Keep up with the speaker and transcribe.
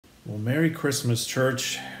Well, Merry Christmas,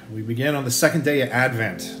 church. We begin on the second day of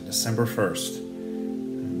Advent, December 1st.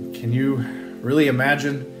 Can you really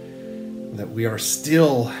imagine that we are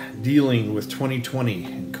still dealing with 2020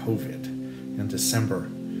 and COVID in December?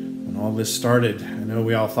 When all this started, I know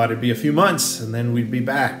we all thought it'd be a few months and then we'd be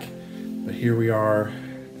back. But here we are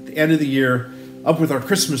at the end of the year, up with our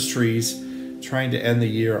Christmas trees, trying to end the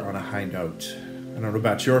year on a high note. I don't know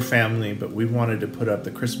about your family, but we wanted to put up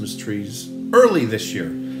the Christmas trees early this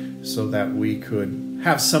year so that we could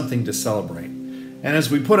have something to celebrate. And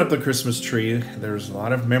as we put up the Christmas tree, there's a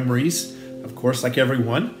lot of memories, of course, like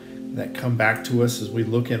everyone, that come back to us as we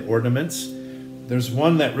look at ornaments. There's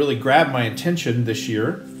one that really grabbed my attention this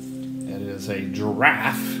year. It is a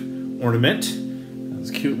giraffe ornament.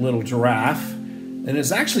 It's a cute little giraffe. And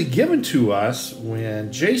it's actually given to us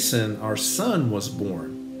when Jason, our son, was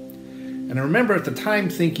born. And I remember at the time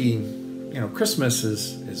thinking, Christmas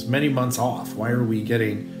is many months off. Why are we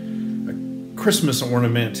getting a Christmas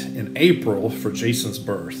ornament in April for Jason's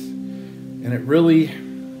birth? And it really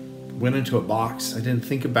went into a box. I didn't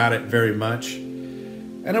think about it very much.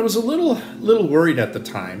 And I was a little worried at the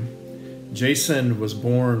time. Jason was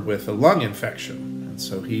born with a lung infection. And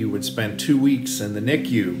so he would spend 2 weeks in the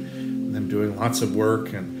NICU, and them doing lots of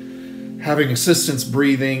work and having assistance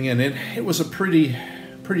breathing. And it was a pretty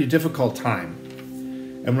difficult time.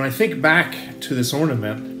 And when I think back to this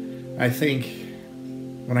ornament, I think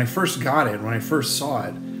when I first got it, when I first saw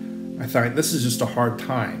it, I thought, this is just a hard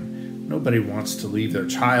time. Nobody wants to leave their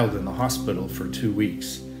child in the hospital for 2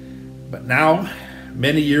 weeks. But now,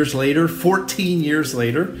 many years later, 14 years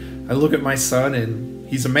later, I look at my son and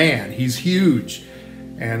he's a man. He's huge.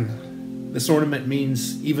 And this ornament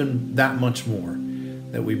means even that much more.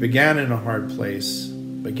 That we began in a hard place,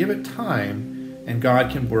 but give it time and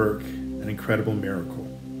God can work an incredible miracle.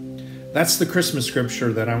 That's the Christmas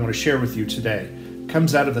scripture that I want to share with you today. It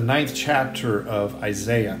comes out of the 9th chapter of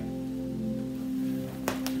Isaiah.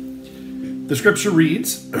 The scripture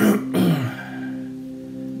reads that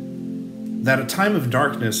a time of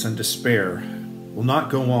darkness and despair will not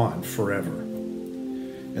go on forever.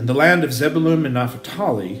 In the land of Zebulun and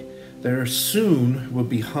Naphtali, there soon will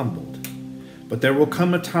be humbled. But there will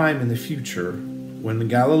come a time in the future when the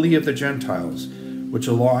Galilee of the Gentiles, which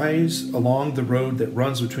lies along the road that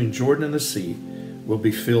runs between Jordan and the sea, will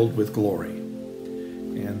be filled with glory.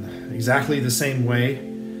 In exactly the same way,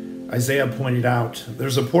 Isaiah pointed out,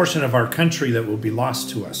 there's a portion of our country that will be lost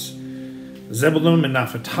to us. Zebulun and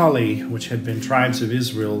Naphtali, which had been tribes of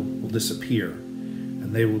Israel, will disappear,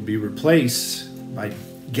 and they will be replaced by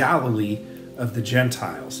Galilee of the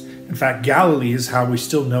Gentiles. In fact, Galilee is how we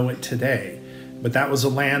still know it today. But that was a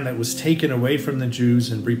land that was taken away from the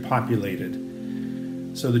Jews and repopulated.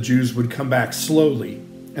 So the Jews would come back slowly.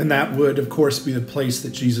 And that would, of course, be the place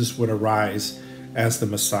that Jesus would arise as the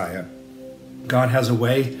Messiah. God has a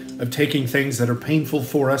way of taking things that are painful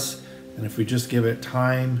for us. And if we just give it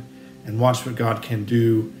time and watch what God can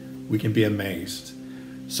do, we can be amazed.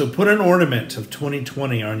 So put an ornament of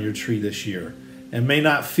 2020 on your tree this year. It may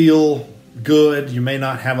not feel good. You may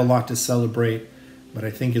not have a lot to celebrate. But I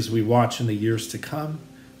think as we watch in the years to come,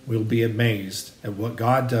 we'll be amazed at what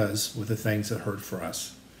God does with the things that hurt for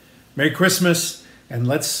us. Merry Christmas, and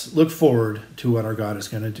let's look forward to what our God is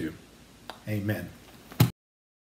going to do. Amen.